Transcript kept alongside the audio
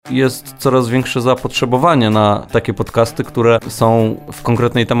jest coraz większe zapotrzebowanie na takie podcasty, które są w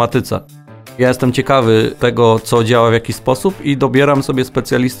konkretnej tematyce. Ja jestem ciekawy tego, co działa w jaki sposób i dobieram sobie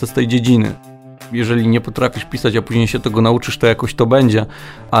specjalistę z tej dziedziny. Jeżeli nie potrafisz pisać, a później się tego nauczysz, to jakoś to będzie,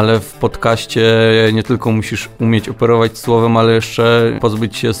 ale w podcaście nie tylko musisz umieć operować słowem, ale jeszcze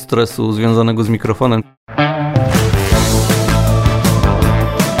pozbyć się stresu związanego z mikrofonem.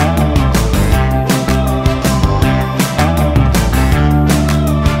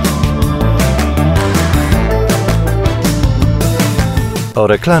 O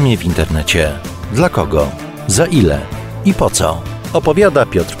reklamie w internecie. Dla kogo? Za ile? I po co? Opowiada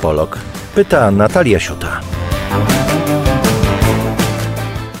Piotr Polok. Pyta Natalia Siuta.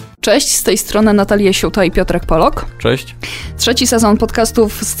 Cześć, z tej strony Natalia Siuta i Piotrek Polok. Cześć. Trzeci sezon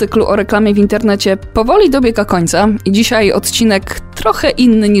podcastów z cyklu o reklamie w internecie powoli dobiega końca i dzisiaj odcinek trochę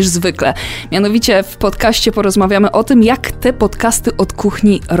inny niż zwykle. Mianowicie w podcaście porozmawiamy o tym, jak te podcasty od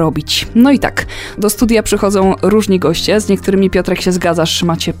kuchni robić. No i tak, do studia przychodzą różni goście, z niektórymi Piotrek się zgadzasz,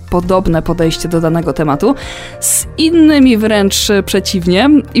 macie podobne podejście do danego tematu, z innymi wręcz przeciwnie.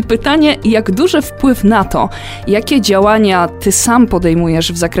 I pytanie, jak duży wpływ na to, jakie działania ty sam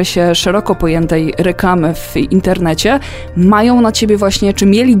podejmujesz w zakresie szeroko pojętej reklamy w internecie, mają na ciebie właśnie, czy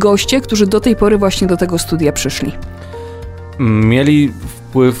mieli goście, którzy do tej pory właśnie do tego studia przyszli? Mieli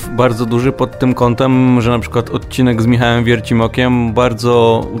wpływ bardzo duży pod tym kątem, że na przykład odcinek z Michałem Wiercimokiem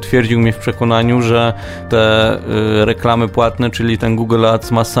bardzo utwierdził mnie w przekonaniu, że te reklamy płatne, czyli ten Google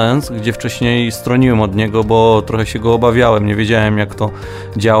Ads ma sens, gdzie wcześniej stroniłem od niego, bo trochę się go obawiałem, nie wiedziałem jak to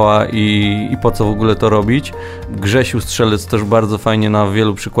działa i po co w ogóle to robić. Grzesiu Strzelec też bardzo fajnie na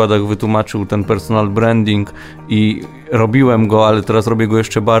wielu przykładach wytłumaczył ten personal branding i robiłem go, ale teraz robię go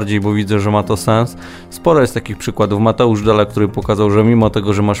jeszcze bardziej, bo widzę, że ma to sens. Sporo jest takich przykładów. Mateusz Dela, który pokazał, że mimo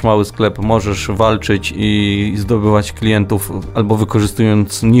tego, że masz mały sklep, możesz walczyć i zdobywać klientów, albo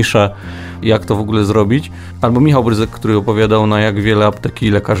wykorzystując niszę, jak to w ogóle zrobić. Albo Michał Bryzek, który opowiadał, na jak wiele apteki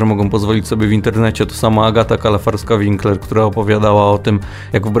i lekarze mogą pozwolić sobie w internecie. To sama Agata Kalafarska-Winkler, która opowiadała o tym,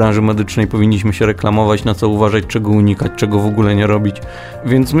 jak w branży medycznej powinniśmy się reklamować, na co uważać, czego unikać, czego w ogóle nie robić.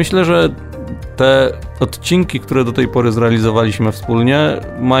 Więc myślę, że te odcinki, które do tej pory zrealizowaliśmy wspólnie,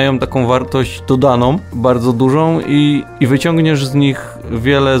 mają taką wartość dodaną, bardzo dużą i wyciągniesz z nich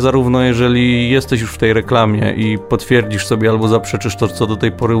wiele, zarówno jeżeli jesteś już w tej reklamie i potwierdzisz sobie albo zaprzeczysz to, co do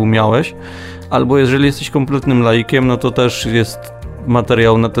tej pory umiałeś, albo jeżeli jesteś kompletnym laikiem, no to też jest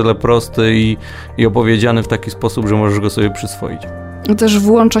materiał na tyle prosty i opowiedziany w taki sposób, że możesz go sobie przyswoić. Też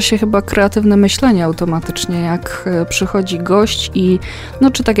włącza się chyba kreatywne myślenie automatycznie, jak przychodzi gość i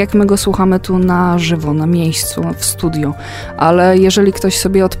czy tak jak my go słuchamy tu na żywo, na miejscu, w studiu, ale jeżeli ktoś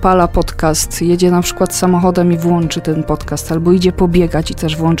sobie odpala podcast, jedzie na przykład samochodem i włączy ten podcast, albo idzie pobiegać i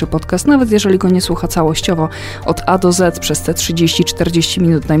też włączy podcast, nawet jeżeli go nie słucha całościowo od A do Z przez te 30-40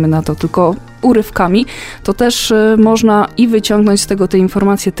 minut, dajmy na to, tylko urywkami, to też można i wyciągnąć z tego te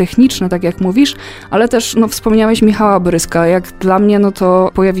informacje techniczne, tak jak mówisz, ale też wspomniałeś Michała Bryzka, jak dla mnie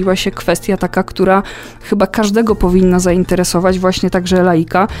to pojawiła się kwestia taka, która chyba każdego powinna zainteresować, właśnie także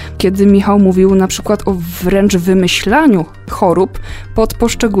laika, kiedy Michał mówił na przykład o wręcz wymyślaniu chorób pod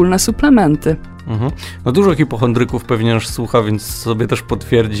poszczególne suplementy. No dużo hipochondryków pewnie nas słucha, więc sobie też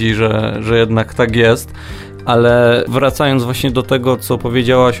potwierdzi, że jednak tak jest. Ale wracając właśnie do tego, co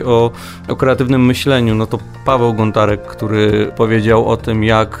powiedziałaś o kreatywnym myśleniu, no to Paweł Gontarek, który powiedział o tym,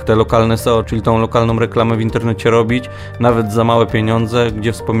 jak te lokalne SEO, czyli tą lokalną reklamę w internecie robić, nawet za małe pieniądze,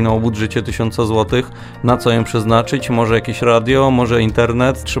 gdzie wspominał o budżecie 1000 zł, na co ją przeznaczyć, może jakieś radio, może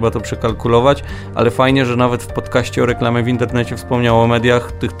internet, trzeba to przekalkulować, ale fajnie, że nawet w podcaście o reklamie w internecie wspomniał o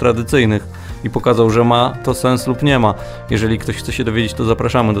mediach tych tradycyjnych i pokazał, że ma to sens lub nie ma. Jeżeli ktoś chce się dowiedzieć, to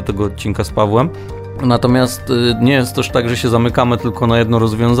zapraszamy do tego odcinka z Pawłem. Natomiast nie jest też tak, że się zamykamy tylko na jedno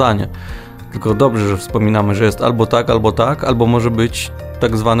rozwiązanie. Tylko dobrze, że wspominamy, że jest albo tak, albo może być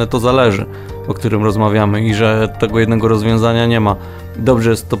tak zwane to zależy, o którym rozmawiamy i że tego jednego rozwiązania nie ma. Dobrze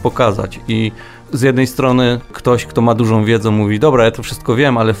jest to pokazać i z jednej strony ktoś, kto ma dużą wiedzę, mówi: dobra, ja to wszystko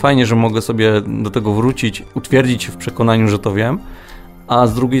wiem, ale fajnie, że mogę sobie do tego wrócić, utwierdzić się w przekonaniu, że to wiem. A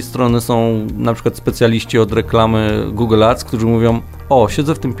z drugiej strony są na przykład specjaliści od reklamy Google Ads, którzy mówią: o,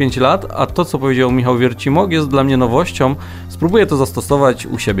 siedzę w tym 5 lat, a to, co powiedział Michał Wiercimok, jest dla mnie nowością, spróbuję to zastosować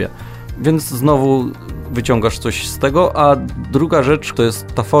u siebie. Więc znowu wyciągasz coś z tego, a druga rzecz to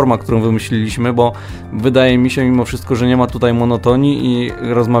jest ta forma, którą wymyśliliśmy, bo wydaje mi się mimo wszystko, że nie ma tutaj monotonii i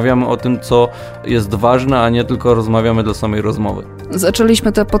rozmawiamy o tym, co jest ważne, a nie tylko rozmawiamy dla samej rozmowy.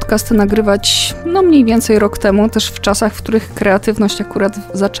 Zaczęliśmy te podcasty nagrywać mniej więcej rok temu, też w czasach, w których kreatywność akurat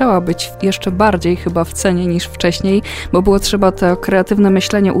zaczęła być jeszcze bardziej chyba w cenie niż wcześniej, bo było trzeba to kreatywne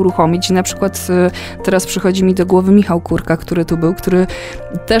myślenie uruchomić. I na przykład teraz przychodzi mi do głowy Michał Kurka, który tu był, który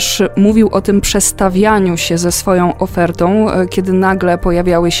też mówił o tym przestawianiu się ze swoją ofertą, kiedy nagle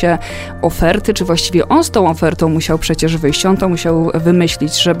pojawiały się oferty, czy właściwie on z tą ofertą musiał przecież wyjść, on to musiał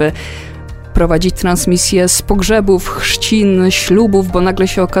wymyślić, żeby prowadzić transmisję z pogrzebów, chrzcin, ślubów, bo nagle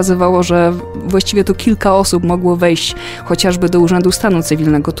się okazywało, że właściwie to kilka osób mogło wejść chociażby do Urzędu Stanu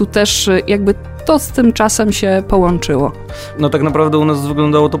Cywilnego. Tu też jakby to z tym czasem się połączyło. No tak naprawdę u nas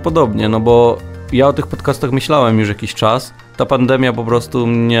wyglądało to podobnie, no bo ja o tych podcastach myślałem już jakiś czas. Ta pandemia po prostu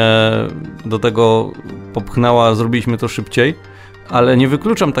mnie do tego popchnęła, zrobiliśmy to szybciej. Ale nie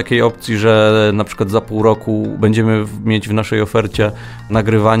wykluczam takiej opcji, że na przykład za pół roku będziemy mieć w naszej ofercie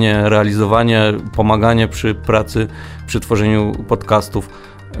nagrywanie, realizowanie, pomaganie przy pracy, przy tworzeniu podcastów.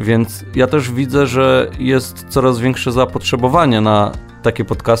 Więc ja też widzę, że jest coraz większe zapotrzebowanie na takie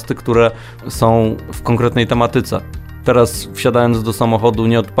podcasty, które są w konkretnej tematyce. Teraz wsiadając do samochodu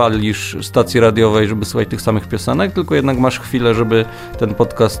nie odpalisz stacji radiowej, żeby słuchać tych samych piosenek, tylko jednak masz chwilę, żeby ten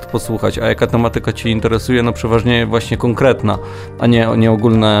podcast posłuchać. A jaka tematyka Cię interesuje? No przeważnie właśnie konkretna, a nie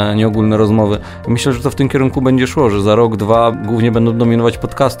ogólne rozmowy. I myślę, że to w tym kierunku będzie szło, że za rok, dwa głównie będą dominować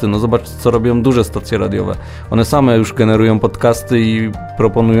podcasty. No zobacz, co robią duże stacje radiowe. One same już generują podcasty i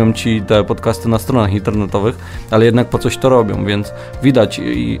proponują Ci te podcasty na stronach internetowych, ale jednak po coś to robią, więc widać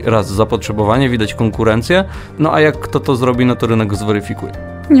raz zapotrzebowanie, widać konkurencję, no a jak kto to zrobi, no to rynek zweryfikuje.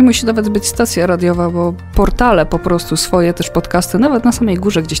 Nie musi nawet być stacja radiowa, bo portale po prostu swoje też podcasty, nawet na samej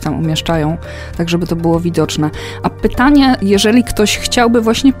górze gdzieś tam umieszczają, tak żeby to było widoczne. A pytanie, jeżeli ktoś chciałby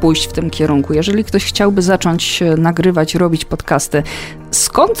właśnie pójść w tym kierunku, jeżeli ktoś chciałby zacząć nagrywać, robić podcasty,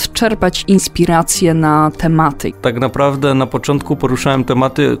 skąd czerpać inspiracje na tematy? Tak naprawdę na początku poruszałem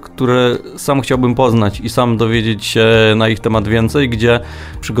tematy, które sam chciałbym poznać i sam dowiedzieć się na ich temat więcej, gdzie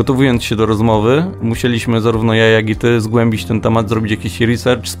przygotowując się do rozmowy, musieliśmy zarówno ja, jak i ty zgłębić ten temat, zrobić jakiś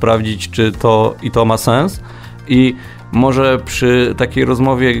research, sprawdzić, czy to ma sens. I może przy takiej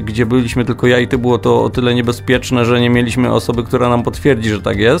rozmowie, gdzie byliśmy tylko ja i ty, było to o tyle niebezpieczne, że nie mieliśmy osoby, która nam potwierdzi, że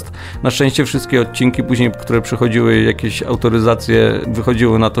tak jest. Na szczęście wszystkie odcinki później, które przychodziły, jakieś autoryzacje,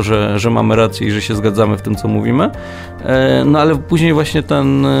 wychodziły na to, że mamy rację i że się zgadzamy w tym, co mówimy. No ale później właśnie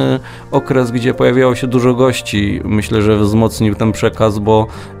ten okres, gdzie pojawiało się dużo gości, myślę, że wzmocnił ten przekaz, bo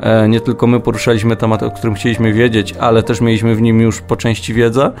nie tylko my poruszaliśmy temat, o którym chcieliśmy wiedzieć, ale też mieliśmy w nim już po części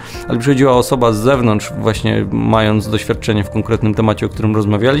wiedzę, ale przychodziła osoba z zewnątrz, właśnie mając doświadczenie w konkretnym temacie, o którym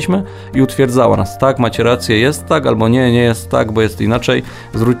rozmawialiśmy i utwierdzała nas, tak, macie rację, jest tak, albo nie jest tak, bo jest inaczej,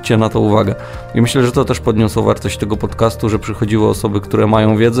 zwróćcie na to uwagę. I myślę, że to też podniosło wartość tego podcastu, że przychodziły osoby, które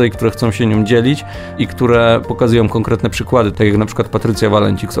mają wiedzę i które chcą się nią dzielić i które pokazują konkretne przykłady, tak jak na przykład Patrycja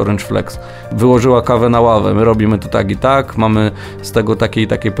Walencik z Orange Flex. Wyłożyła kawę na ławę, my robimy to tak i tak, mamy z tego takie i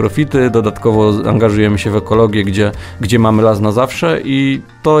takie profity, dodatkowo angażujemy się w ekologię, gdzie mamy las na zawsze i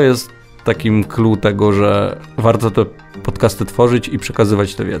to jest takim clue tego, że warto te podcasty tworzyć i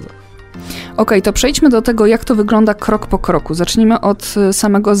przekazywać tę wiedzę. Okej, to przejdźmy do tego, jak to wygląda krok po kroku. Zacznijmy od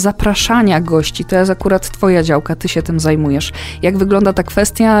samego zapraszania gości. To jest akurat twoja działka, ty się tym zajmujesz. Jak wygląda ta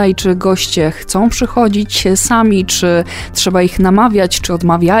kwestia i czy goście chcą przychodzić sami, czy trzeba ich namawiać, czy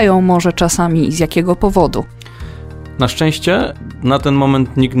odmawiają może czasami i z jakiego powodu? Na szczęście na ten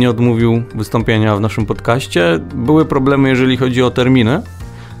moment nikt nie odmówił wystąpienia w naszym podcaście. Były problemy, jeżeli chodzi o terminy,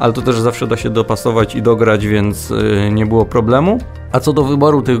 ale to też zawsze da się dopasować i dograć, więc nie było problemu. A co do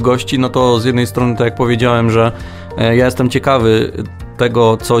wyboru tych gości, no to z jednej strony, tak jak powiedziałem, że ja jestem ciekawy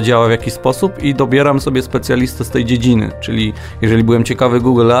tego, co działa w jaki sposób i dobieram sobie specjalistę z tej dziedziny, czyli jeżeli byłem ciekawy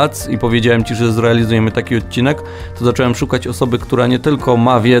Google Ads i powiedziałem Ci, że zrealizujemy taki odcinek, to zacząłem szukać osoby, która nie tylko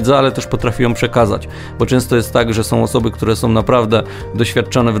ma wiedzę, ale też potrafi ją przekazać, bo często jest tak, że są osoby, które są naprawdę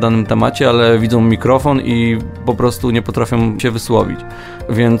doświadczone w danym temacie, ale widzą mikrofon i po prostu nie potrafią się wysłowić,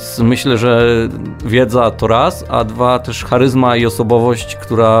 więc myślę, że wiedza to raz, a dwa też charyzma i osobowość,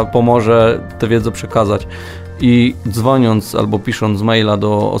 która pomoże tę wiedzę przekazać. I dzwoniąc albo pisząc maila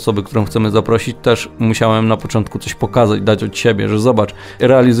do osoby, którą chcemy zaprosić, też musiałem na początku coś pokazać, dać od siebie, że zobacz,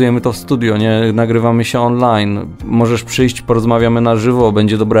 realizujemy to w studio, nie nagrywamy się online, możesz przyjść, porozmawiamy na żywo,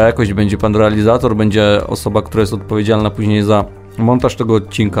 będzie dobra jakość, będzie pan realizator, będzie osoba, która jest odpowiedzialna później za montaż tego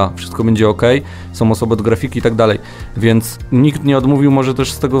odcinka, wszystko będzie ok, są osoby od grafiki i tak dalej, więc nikt nie odmówił, może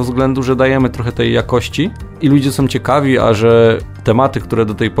też z tego względu, że dajemy trochę tej jakości i ludzie są ciekawi, a że tematy, które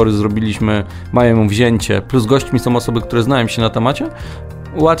do tej pory zrobiliśmy, mają wzięcie, plus gośćmi są osoby, które znają się na temacie,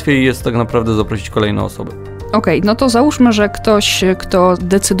 łatwiej jest tak naprawdę zaprosić kolejne osoby. Okej, no to załóżmy, że ktoś, kto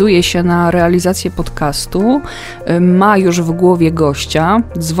decyduje się na realizację podcastu, ma już w głowie gościa,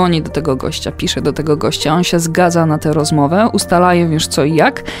 dzwoni do tego gościa, pisze do tego gościa, on się zgadza na tę rozmowę, ustalają już co i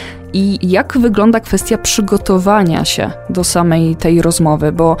jak. I jak wygląda kwestia przygotowania się do samej tej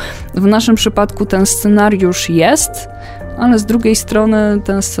rozmowy, bo w naszym przypadku ten scenariusz jest, ale z drugiej strony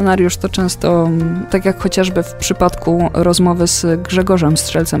ten scenariusz to często, tak jak chociażby w przypadku rozmowy z Grzegorzem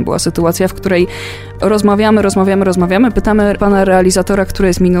Strzelcem, była sytuacja, w której rozmawiamy, pytamy pana realizatora, która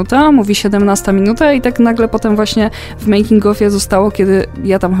jest minuta, mówi 17 minuta i tak nagle potem właśnie w making offie zostało, kiedy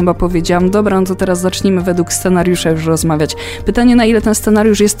ja tam chyba powiedziałam, dobra, no to teraz zacznijmy według scenariusza już rozmawiać. Pytanie, na ile ten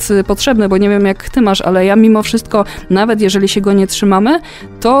scenariusz jest potrzebny, bo nie wiem jak ty masz, ale ja mimo wszystko, nawet jeżeli się go nie trzymamy,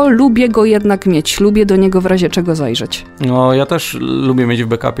 to lubię go jednak mieć, lubię do niego w razie czego zajrzeć. No, ja też lubię mieć w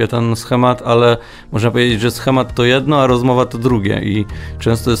backupie ten schemat, ale można powiedzieć, że schemat to jedno, a rozmowa to drugie i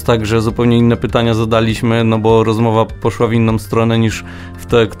często jest tak, że zupełnie inne pytania zadaliśmy, no bo rozmowa poszła w inną stronę niż w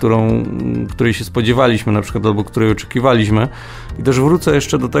tę, której się spodziewaliśmy na przykład, albo której oczekiwaliśmy. I też wrócę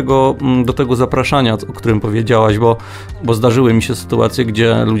jeszcze do tego zapraszania, o którym powiedziałaś, bo zdarzyły mi się sytuacje,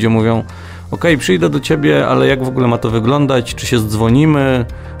 gdzie ludzie mówią: okej, przyjdę do ciebie, ale jak w ogóle ma to wyglądać, czy się zdzwonimy,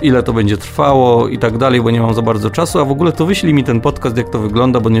 ile to będzie trwało i tak dalej, bo nie mam za bardzo czasu, a w ogóle to wyślij mi ten podcast, jak to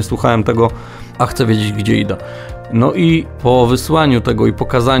wygląda, bo nie słuchałem tego, a chcę wiedzieć, gdzie idę. No i po wysłaniu tego i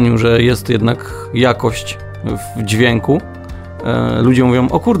pokazaniu, że jest jednak jakość w dźwięku, ludzie mówią: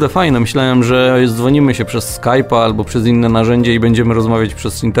 o kurde, fajne, myślałem, że dzwonimy się przez Skype'a albo przez inne narzędzie i będziemy rozmawiać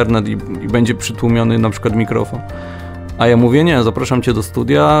przez internet i będzie przytłumiony na przykład mikrofon. A ja mówię: nie, zapraszam cię do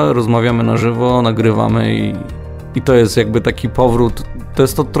studia, rozmawiamy na żywo, nagrywamy i to jest jakby taki powrót, to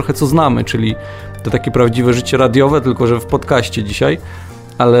jest to trochę co znamy, czyli to takie prawdziwe życie radiowe, tylko że w podcaście dzisiaj,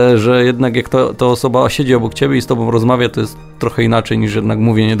 ale że jednak jak ta osoba siedzi obok ciebie i z tobą rozmawia, to jest trochę inaczej niż jednak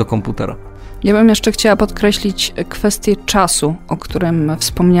mówienie do komputera. Ja bym jeszcze chciała podkreślić kwestię czasu, o którym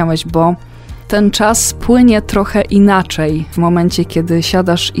wspomniałeś, bo ten czas płynie trochę inaczej w momencie, kiedy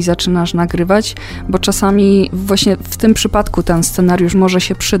siadasz i zaczynasz nagrywać, bo czasami właśnie w tym przypadku ten scenariusz może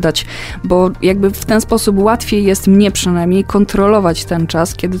się przydać, bo jakby w ten sposób łatwiej jest mnie przynajmniej kontrolować ten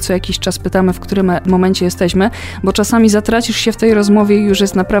czas, kiedy co jakiś czas pytamy, w którym momencie jesteśmy, bo czasami zatracisz się w tej rozmowie i już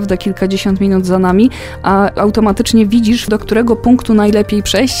jest naprawdę kilkadziesiąt minut za nami, a automatycznie widzisz, do którego punktu najlepiej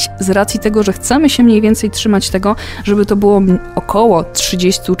przejść z racji tego, że chcemy się mniej więcej trzymać tego, żeby to było około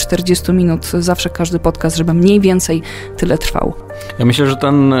 30-40 minut zawsze każdy podcast, żeby mniej więcej tyle trwał. Ja myślę, że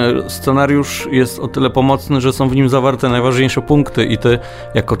ten scenariusz jest o tyle pomocny, że są w nim zawarte najważniejsze punkty i ty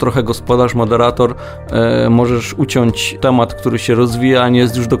jako trochę gospodarz, moderator możesz uciąć temat, który się rozwija, a nie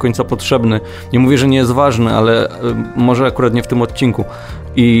jest już do końca potrzebny. Nie mówię, że nie jest ważny, ale może akurat nie w tym odcinku.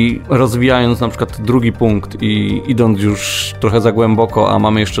 I rozwijając na przykład drugi punkt i idąc już trochę za głęboko, a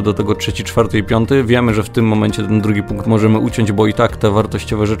mamy jeszcze do tego 3., 4. i 5, wiemy, że w tym momencie ten drugi punkt możemy uciąć, bo i tak te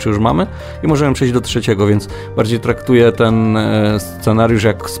wartościowe rzeczy już mamy i możemy przejść do 3., więc bardziej traktuję ten scenariusz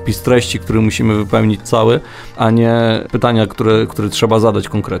jak spis treści, który musimy wypełnić cały, a nie pytania, które trzeba zadać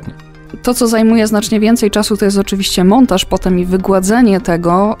konkretnie. To, co zajmuje znacznie więcej czasu, to jest oczywiście montaż potem i wygładzenie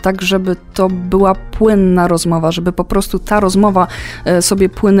tego, tak żeby to była płynna rozmowa, żeby po prostu ta rozmowa sobie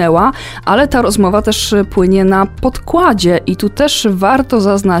płynęła, ale ta rozmowa też płynie na podkładzie i tu też warto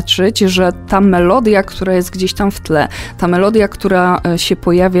zaznaczyć, że ta melodia, która jest gdzieś tam w tle, ta melodia, która się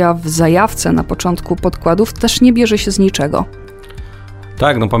pojawia w zajawce na początku podkładów, też nie bierze się z niczego.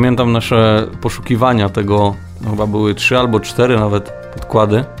 Tak, no pamiętam nasze poszukiwania tego, chyba były 3 albo 4 nawet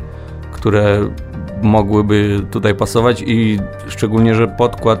podkłady, które mogłyby tutaj pasować i szczególnie, że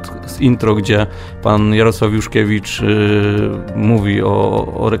podkład z intro, gdzie pan Jarosław Juszkiewicz mówi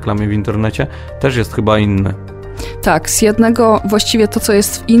o reklamie w internecie, też jest chyba inny. Tak, z jednego, właściwie to, co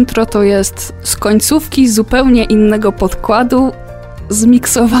jest w intro, to jest z końcówki zupełnie innego podkładu,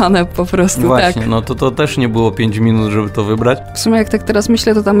 zmiksowane po prostu. Właśnie, tak. No to też nie było 5 minut, żeby to wybrać. W sumie jak tak teraz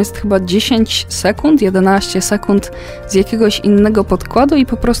myślę, to tam jest chyba 10 sekund, 11 sekund z jakiegoś innego podkładu i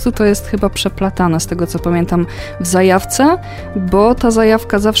po prostu to jest chyba przeplatane, z tego co pamiętam, w zajawce, bo ta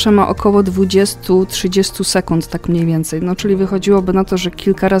zajawka zawsze ma około 20-30 sekund, tak mniej więcej. No czyli wychodziłoby na to, że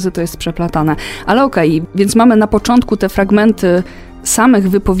kilka razy to jest przeplatane. Ale okej, więc mamy na początku te fragmenty samych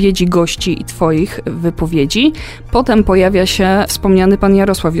wypowiedzi gości i twoich wypowiedzi. Potem pojawia się wspomniany pan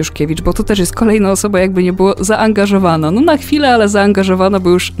Jarosław Juszkiewicz, bo to też jest kolejna osoba, jakby nie było, zaangażowana. No na chwilę, ale zaangażowana, bo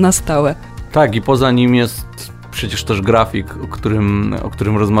już na stałe. Tak, i poza nim jest przecież też grafik, o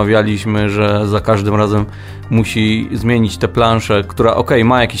którym rozmawialiśmy, że za każdym razem musi zmienić tę planszę, która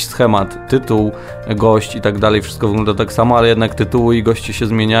ma jakiś schemat, tytuł, gość i tak dalej, wszystko wygląda tak samo, ale jednak tytuły i goście się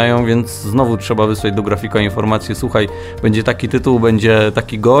zmieniają, więc znowu trzeba wysłać do grafika informację, słuchaj, będzie taki tytuł, będzie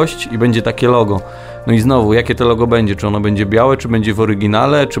taki gość i będzie takie logo. No i znowu, jakie to logo będzie? Czy ono będzie białe, czy będzie w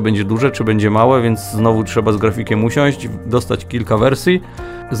oryginale, czy będzie duże, czy będzie małe, więc znowu trzeba z grafikiem usiąść, dostać kilka wersji,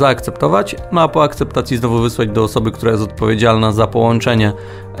 zaakceptować, no a po akceptacji znowu wysłać do osoby, która jest odpowiedzialna za połączenie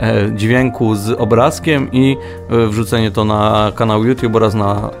dźwięku z obrazkiem i wrzucenie to na kanał YouTube oraz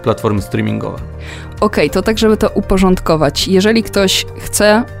na platformy streamingowe. Okej, to tak, żeby to uporządkować. Jeżeli ktoś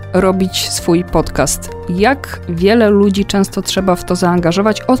chce robić swój podcast, jak wiele ludzi często trzeba w to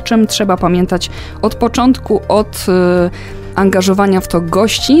zaangażować, o czym trzeba pamiętać od początku, od angażowania w to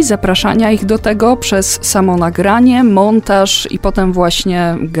gości, zapraszania ich do tego przez samo nagranie, montaż i potem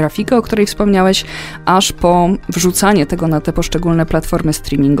właśnie grafikę, o której wspomniałeś, aż po wrzucanie tego na te poszczególne platformy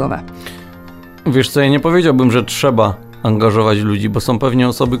streamingowe. Wiesz co, ja nie powiedziałbym, że trzeba angażować ludzi, bo są pewnie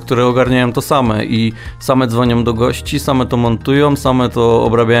osoby, które ogarniają to same i same dzwonią do gości, same to montują, same to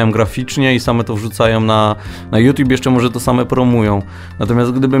obrabiają graficznie i same to wrzucają na YouTube, jeszcze może to same promują.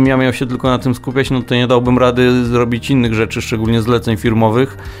 Natomiast gdybym ja miał się tylko na tym skupiać, no to nie dałbym rady zrobić innych rzeczy, szczególnie zleceń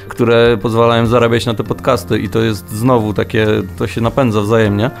firmowych, które pozwalają zarabiać na te podcasty i to jest znowu takie, to się napędza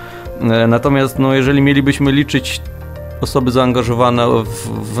wzajemnie. Natomiast no jeżeli mielibyśmy liczyć osoby zaangażowane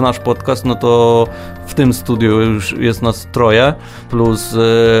w nasz podcast, no to w tym studiu już jest nas 3, plus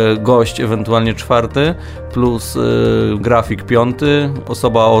gość ewentualnie 4, plus grafik 5,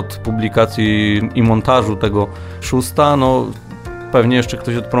 osoba od publikacji i montażu tego 6, no pewnie jeszcze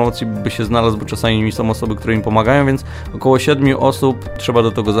ktoś od promocji by się znalazł, bo czasami są osoby, które im pomagają, więc około 7 osób trzeba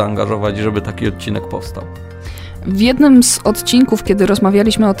do tego zaangażować, żeby taki odcinek powstał. W jednym z odcinków, kiedy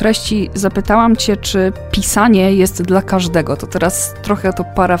rozmawialiśmy o treści, zapytałam Cię, czy pisanie jest dla każdego. To teraz trochę to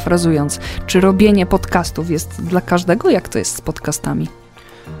parafrazując. Czy robienie podcastów jest dla każdego? Jak to jest z podcastami?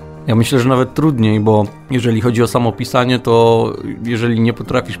 Ja myślę, że nawet trudniej, bo jeżeli chodzi o samo pisanie, to jeżeli nie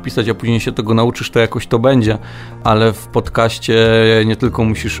potrafisz pisać, a później się tego nauczysz, to jakoś to będzie. Ale w podcaście nie tylko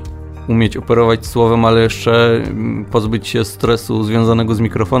musisz umieć operować słowem, ale jeszcze pozbyć się stresu związanego z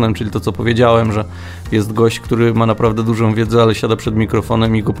mikrofonem, czyli to, co powiedziałem, że jest gość, który ma naprawdę dużą wiedzę, ale siada przed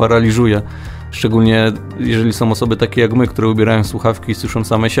mikrofonem i go paraliżuje. Szczególnie jeżeli są osoby takie jak my, które ubierają słuchawki i słyszą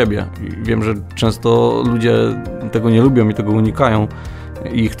same siebie. I wiem, że często ludzie tego nie lubią i tego unikają.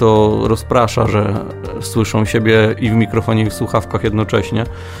 I ich to rozprasza, że słyszą siebie i w mikrofonie, i w słuchawkach jednocześnie.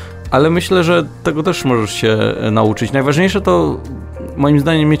 Ale myślę, że tego też możesz się nauczyć. Najważniejsze to moim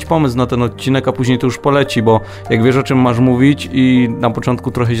zdaniem mieć pomysł na ten odcinek, a później to już poleci, bo jak wiesz, o czym masz mówić i na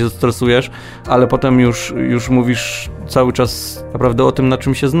początku trochę się stresujesz, ale potem już mówisz cały czas naprawdę o tym, na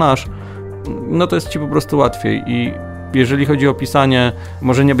czym się znasz, no to jest ci po prostu łatwiej. I jeżeli chodzi o pisanie,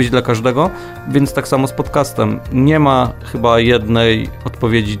 może nie być dla każdego, więc tak samo z podcastem. Nie ma chyba jednej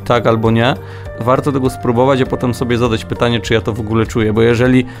odpowiedzi tak albo nie. Warto tego spróbować, a potem sobie zadać pytanie, czy ja to w ogóle czuję, bo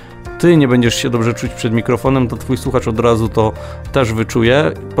jeżeli ty nie będziesz się dobrze czuć przed mikrofonem, to twój słuchacz od razu to też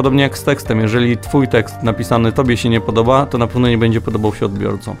wyczuje. Podobnie jak z tekstem. Jeżeli twój tekst napisany tobie się nie podoba, to na pewno nie będzie podobał się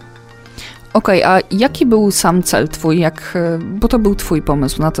odbiorcom. Okej, a jaki był sam cel twój, bo to był twój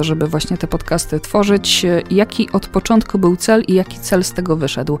pomysł na to, żeby właśnie te podcasty tworzyć. Jaki od początku był cel i jaki cel z tego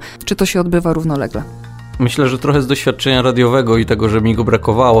wyszedł? Czy to się odbywa równolegle? Myślę, że trochę z doświadczenia radiowego i tego, że mi go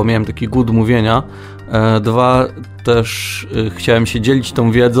brakowało, miałem taki głód mówienia. 2, też chciałem się dzielić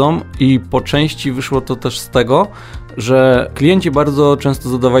tą wiedzą i po części wyszło to też z tego, że klienci bardzo często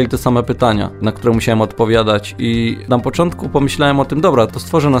zadawali te same pytania, na które musiałem odpowiadać i na początku pomyślałem o tym, dobra, to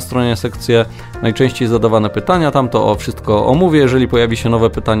stworzę na stronie sekcję najczęściej zadawane pytania, tam to wszystko omówię, jeżeli pojawi się nowe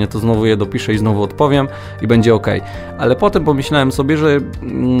pytanie, to znowu je dopiszę i znowu odpowiem i będzie ok. Ale potem pomyślałem sobie, że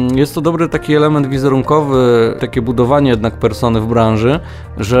jest to dobry taki element wizerunkowy, takie budowanie jednak persony w branży,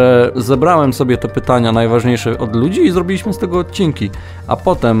 że zebrałem sobie te pytania najważniejsze od ludzi i zrobiliśmy z tego odcinki, a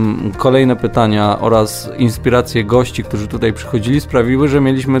potem kolejne pytania oraz inspiracje gości, którzy tutaj przychodzili, sprawiły, że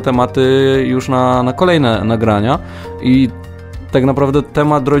mieliśmy tematy już na kolejne nagrania i tak naprawdę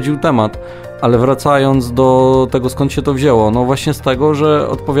temat rodził temat. Ale wracając do tego, skąd się to wzięło, no właśnie z tego, że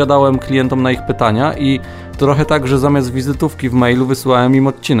odpowiadałem klientom na ich pytania i trochę tak, że zamiast wizytówki w mailu wysyłałem im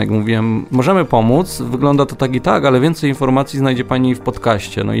odcinek. Mówiłem, możemy pomóc, wygląda to tak i tak, ale więcej informacji znajdzie pani w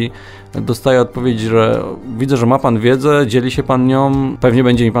podcaście. No i dostaję odpowiedź, że widzę, że ma pan wiedzę, dzieli się pan nią, pewnie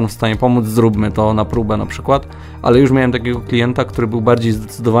będzie mi pan w stanie pomóc, zróbmy to na próbę na przykład. Ale już miałem takiego klienta, który był bardziej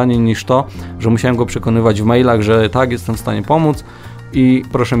zdecydowany niż to, że musiałem go przekonywać w mailach, że tak, jestem w stanie pomóc. i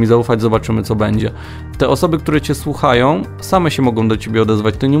proszę mi zaufać, zobaczymy co będzie. Te osoby, które cię słuchają, same się mogą do ciebie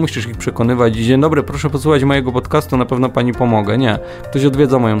odezwać, ty nie musisz ich przekonywać, dzień dobry, proszę posłuchać mojego podcastu, na pewno pani pomogę. Nie, ktoś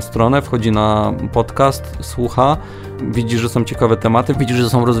odwiedza moją stronę, wchodzi na podcast, słucha, widzi, że są ciekawe tematy, widzi, że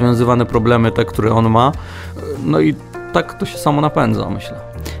są rozwiązywane problemy te, które on ma, no i tak to się samo napędza, myślę.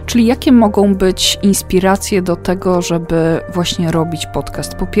 Czyli jakie mogą być inspiracje do tego, żeby właśnie robić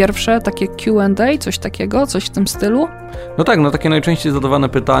podcast? Po pierwsze, takie Q&A, coś takiego, coś w tym stylu? No tak, no takie najczęściej zadawane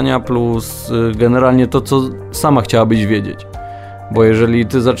pytania plus generalnie to, co sama chciałabyś wiedzieć. Bo jeżeli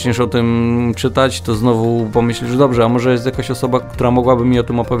ty zaczniesz o tym czytać, to znowu pomyślisz, dobrze, a może jest jakaś osoba, która mogłaby mi o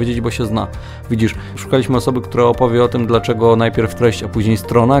tym opowiedzieć, bo się zna. Widzisz, szukaliśmy osoby, która opowie o tym, dlaczego najpierw treść, a później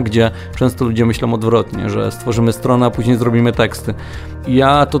strona, gdzie często ludzie myślą odwrotnie, że stworzymy stronę, a później zrobimy teksty.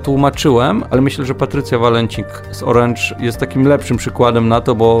 Ja to tłumaczyłem, ale myślę, że Patrycja Walencik z Orange jest takim lepszym przykładem na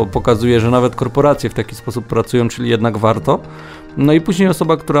to, bo pokazuje, że nawet korporacje w taki sposób pracują, czyli jednak warto. No i później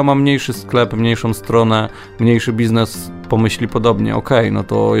osoba, która ma mniejszy sklep, mniejszą stronę, mniejszy biznes, pomyśli podobnie, no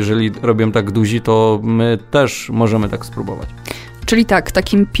to jeżeli robią tak duzi, to my też możemy tak spróbować. Czyli tak,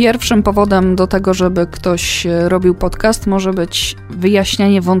 takim pierwszym powodem do tego, żeby ktoś robił podcast, może być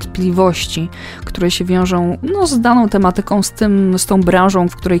wyjaśnianie wątpliwości, które się wiążą z daną tematyką, z tą branżą,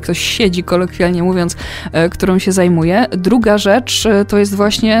 w której ktoś siedzi, kolokwialnie mówiąc, którą się zajmuje. Druga rzecz to jest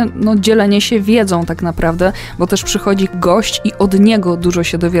właśnie dzielenie się wiedzą tak naprawdę, bo też przychodzi gość i od niego dużo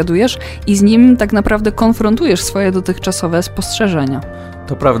się dowiadujesz i z nim tak naprawdę konfrontujesz swoje dotychczasowe spostrzeżenia.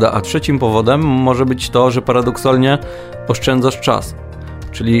 To prawda, a trzecim powodem może być to, że paradoksalnie oszczędzasz czas.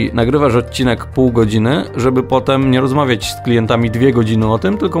 Czyli nagrywasz odcinek pół godziny, żeby potem nie rozmawiać z klientami 2 godziny o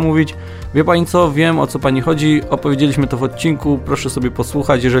tym, tylko mówić, wie pani co, wiem o co pani chodzi, opowiedzieliśmy to w odcinku, proszę sobie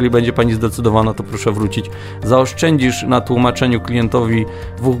posłuchać, jeżeli będzie pani zdecydowana, to proszę wrócić. Zaoszczędzisz na tłumaczeniu klientowi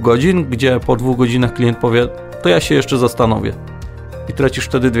 2 godzin, gdzie po 2 godzinach klient powie, to ja się jeszcze zastanowię. I tracisz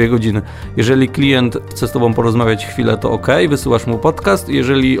wtedy 2 godziny. Jeżeli klient chce z tobą porozmawiać chwilę, to wysyłasz mu podcast.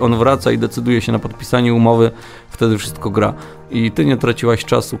 Jeżeli on wraca i decyduje się na podpisanie umowy, wtedy wszystko gra. I ty nie traciłaś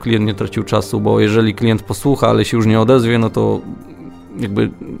czasu, klient nie tracił czasu, bo jeżeli klient posłucha, ale się już nie odezwie, no to jakby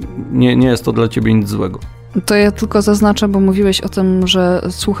nie jest to dla ciebie nic złego. To ja tylko zaznaczę, bo mówiłeś o tym, że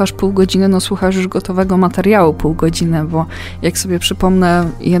słuchasz pół godziny, słuchasz już gotowego materiału pół godziny, bo jak sobie przypomnę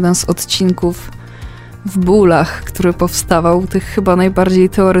jeden z odcinków w bólach, który powstawał, tych chyba najbardziej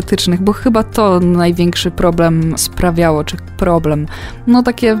teoretycznych, bo chyba to największy problem sprawiało, czy problem,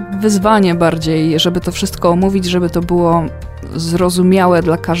 takie wyzwanie bardziej, żeby to wszystko omówić, żeby to było zrozumiałe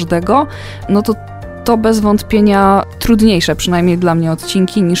dla każdego, to bez wątpienia trudniejsze, przynajmniej dla mnie,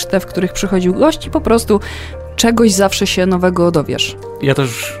 odcinki niż te, w których przychodził gość i po prostu czegoś zawsze się nowego dowiesz. Ja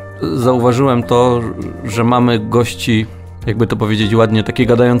też zauważyłem to, że mamy gości, jakby to powiedzieć ładnie, takie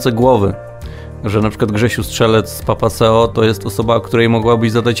gadające głowy. Że na przykład Grzesiu Strzelec z Papaseo to jest osoba, której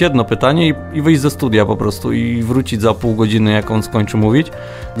mogłabyś zadać jedno pytanie i wyjść ze studia po prostu i wrócić za pół godziny, jak on skończy mówić.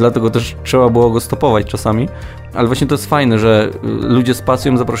 Dlatego też trzeba było go stopować czasami. Ale właśnie to jest fajne, że ludzie z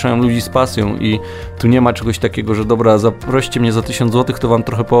pasją zapraszają ludzi z pasją i tu nie ma czegoś takiego, że dobra, zaproście mnie za 1000 zł, to wam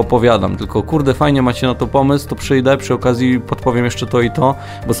trochę poopowiadam. Tylko kurde, fajnie macie na to pomysł, to przyjdę, przy okazji podpowiem jeszcze to i to,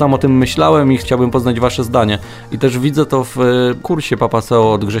 bo sam o tym myślałem i chciałbym poznać wasze zdanie. I też widzę to w kursie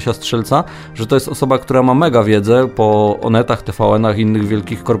Papaseo od Grzesia Strzelca, że to jest osoba, która ma mega wiedzę po Onetach, TVN-ach i innych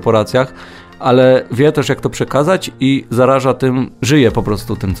wielkich korporacjach, ale wie też, jak to przekazać i zaraża tym, żyje po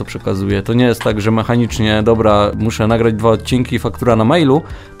prostu tym, co przekazuje. To nie jest tak, że mechanicznie, dobra, muszę nagrać 2 odcinki, faktura na mailu,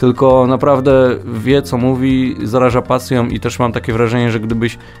 tylko naprawdę wie, co mówi, zaraża pasją i też mam takie wrażenie, że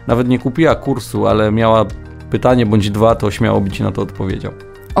gdybyś nawet nie kupiła kursu, ale miała pytanie bądź 2, to śmiało by ci na to odpowiedział.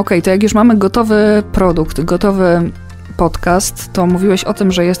 Okej, to jak już mamy gotowy produkt, gotowy podcast, to mówiłeś o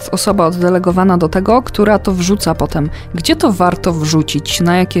tym, że jest osoba oddelegowana do tego, która to wrzuca potem. Gdzie to warto wrzucić?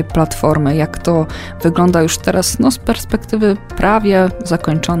 Na jakie platformy? Jak to wygląda już teraz z perspektywy prawie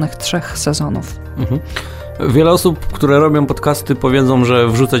zakończonych 3 sezonów? Wiele osób, które robią podcasty, powiedzą, że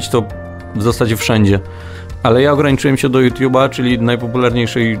wrzucać to w zasadzie wszędzie. Ale ja ograniczyłem się do YouTube'a, czyli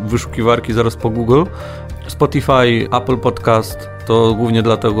najpopularniejszej wyszukiwarki zaraz po Google. Spotify, Apple Podcast to głównie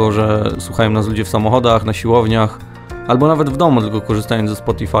dlatego, że słuchają nas ludzie w samochodach, na siłowniach, albo nawet w domu, tylko korzystając ze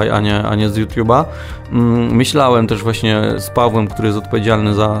Spotify, a nie z YouTube'a. Myślałem też właśnie z Pawłem, który jest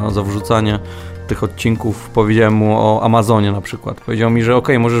odpowiedzialny za wrzucanie tych odcinków, powiedziałem mu o Amazonie na przykład. Powiedział mi, że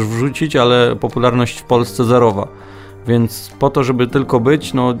okej, możesz wrzucić, ale popularność w Polsce zerowa. Więc po to, żeby tylko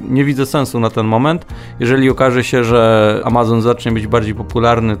być, nie widzę sensu na ten moment. Jeżeli okaże się, że Amazon zacznie być bardziej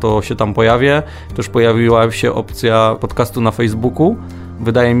popularny, to się tam pojawię. Też pojawiła się opcja podcastu na Facebooku.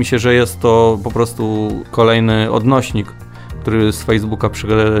 Wydaje mi się, że jest to po prostu kolejny odnośnik który z Facebooka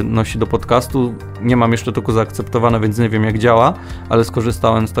przenosi do podcastu. Nie mam jeszcze tylko zaakceptowane, więc nie wiem jak działa, ale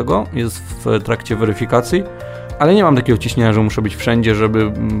skorzystałem z tego, jest w trakcie weryfikacji. Ale nie mam takiego ciśnienia, że muszę być wszędzie,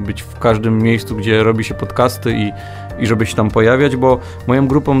 żeby być w każdym miejscu, gdzie robi się podcasty i żeby się tam pojawiać, bo moją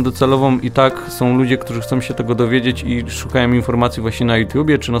grupą docelową i tak są ludzie, którzy chcą się tego dowiedzieć i szukają informacji właśnie na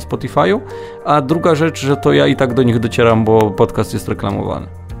YouTubie czy na Spotify'u, a druga rzecz, że to ja i tak do nich docieram, bo podcast jest reklamowany.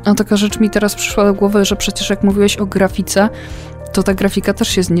 A taka rzecz mi teraz przyszła do głowy, że przecież jak mówiłeś o grafice, to ta grafika też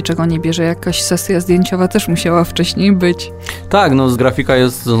się z niczego nie bierze. Jakaś sesja zdjęciowa też musiała wcześniej być. Tak, no z grafika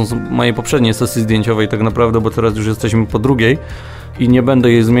jest z mojej poprzedniej sesji zdjęciowej tak naprawdę, bo teraz już jesteśmy po drugiej i nie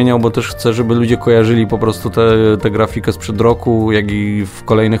będę jej zmieniał, bo też chcę, żeby ludzie kojarzyli po prostu tę grafikę sprzed roku, jak i w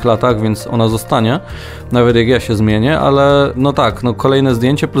kolejnych latach, więc ona zostanie, nawet jak ja się zmienię, ale no tak, no kolejne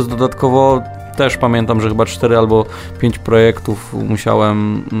zdjęcie plus dodatkowo też pamiętam, że chyba 4 albo 5 projektów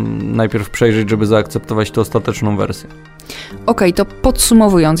musiałem najpierw przejrzeć, żeby zaakceptować tę ostateczną wersję. Okej, to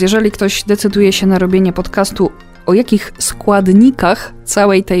podsumowując, jeżeli ktoś decyduje się na robienie podcastu, o jakich składnikach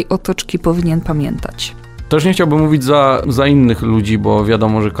całej tej otoczki powinien pamiętać? Też nie chciałbym mówić za innych ludzi, bo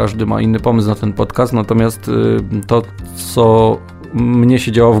wiadomo, że każdy ma inny pomysł na ten podcast, natomiast to, co mnie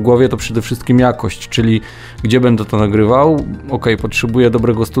się działo w głowie, to przede wszystkim jakość, czyli gdzie będę to nagrywał. Potrzebuję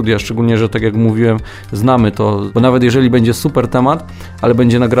dobrego studia, szczególnie, że tak jak mówiłem, znamy to, bo nawet jeżeli będzie super temat, ale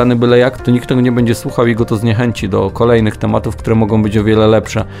będzie nagrany byle jak, to nikt tego nie będzie słuchał i go to zniechęci do kolejnych tematów, które mogą być o wiele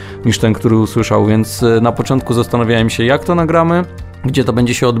lepsze niż ten, który usłyszał, więc na początku zastanawiałem się, jak to nagramy, gdzie to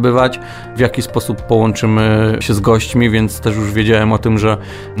będzie się odbywać, w jaki sposób połączymy się z gośćmi, więc też już wiedziałem o tym, że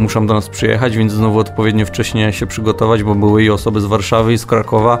muszą do nas przyjechać, więc znowu odpowiednio wcześnie się przygotować, bo były i osoby z Warszawy, i z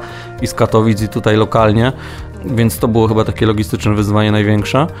Krakowa, i z Katowic, i tutaj lokalnie, więc to było chyba takie logistyczne wyzwanie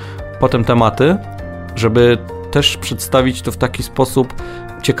największe. Potem tematy, żeby też przedstawić to w taki sposób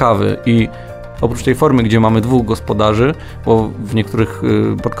ciekawy i oprócz tej formy, gdzie mamy 2 gospodarzy, bo w niektórych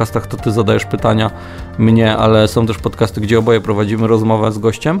podcastach to ty zadajesz pytania mnie, ale są też podcasty, gdzie oboje prowadzimy rozmowę z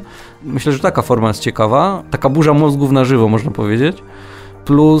gościem. Myślę, że taka forma jest ciekawa, taka burza mózgów na żywo, można powiedzieć.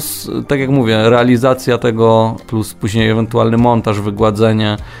 Plus, tak jak mówię, realizacja tego, plus później ewentualny montaż,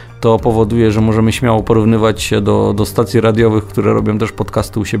 wygładzenie, to powoduje, że możemy śmiało porównywać się do stacji radiowych, które robią też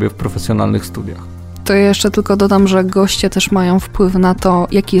podcasty u siebie w profesjonalnych studiach. To ja jeszcze tylko dodam, że goście też mają wpływ na to,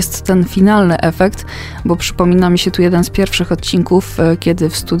 jaki jest ten finalny efekt, bo przypomina mi się tu jeden z pierwszych odcinków, kiedy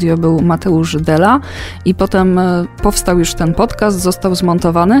w studio był Mateusz Dela i potem powstał już ten podcast, został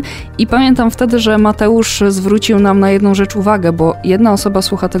zmontowany i pamiętam wtedy, że Mateusz zwrócił nam na jedną rzecz uwagę, bo jedna osoba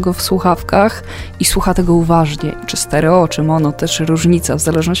słucha tego w słuchawkach i słucha tego uważnie, czy stereo, czy mono, też różnica, w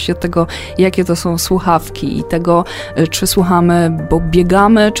zależności od tego, jakie to są słuchawki i tego, czy słuchamy, bo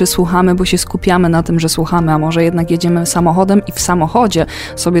biegamy, czy słuchamy, bo się skupiamy na tym, że słuchamy, a może jednak jedziemy samochodem i w samochodzie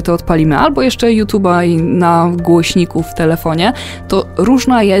sobie to odpalimy, albo jeszcze YouTube'a i na głośniku w telefonie, to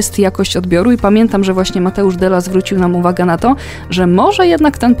różna jest jakość odbioru i pamiętam, że właśnie Mateusz Dela zwrócił nam uwagę na to, że może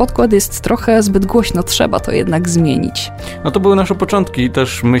jednak ten podkład jest trochę zbyt głośno, trzeba to jednak zmienić. No to były nasze początki i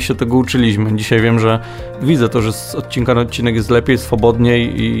też my się tego uczyliśmy. Dzisiaj wiem, że widzę to, że z odcinka na odcinek jest lepiej,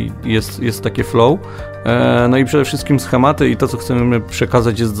 swobodniej i jest takie flow. No i przede wszystkim schematy i to, co chcemy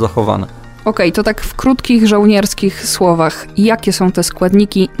przekazać, jest zachowane. Okej, to tak w krótkich, żołnierskich słowach, jakie są te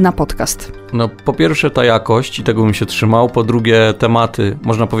składniki na podcast? No po pierwsze ta jakość i tego bym się trzymał, po drugie tematy,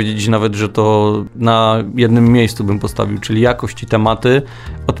 można powiedzieć nawet, że to na jednym miejscu bym postawił, czyli jakość i tematy,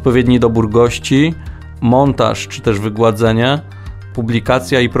 odpowiedni dobór gości, montaż czy też wygładzenie,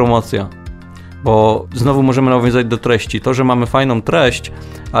 publikacja i promocja. Bo znowu możemy nawiązać do treści. To, że mamy fajną treść,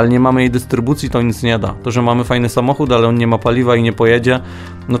 ale nie mamy jej dystrybucji, to nic nie da. To, że mamy fajny samochód, ale on nie ma paliwa i nie pojedzie,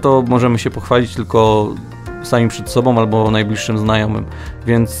 no to możemy się pochwalić tylko sami przed sobą albo najbliższym znajomym.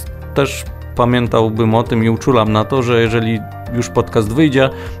 Więc też pamiętałbym o tym i uczulam na to, że jeżeli już podcast wyjdzie,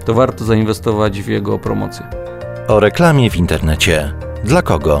 to warto zainwestować w jego promocję. O reklamie w internecie. Dla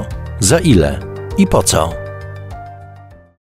kogo? Za ile? I po co?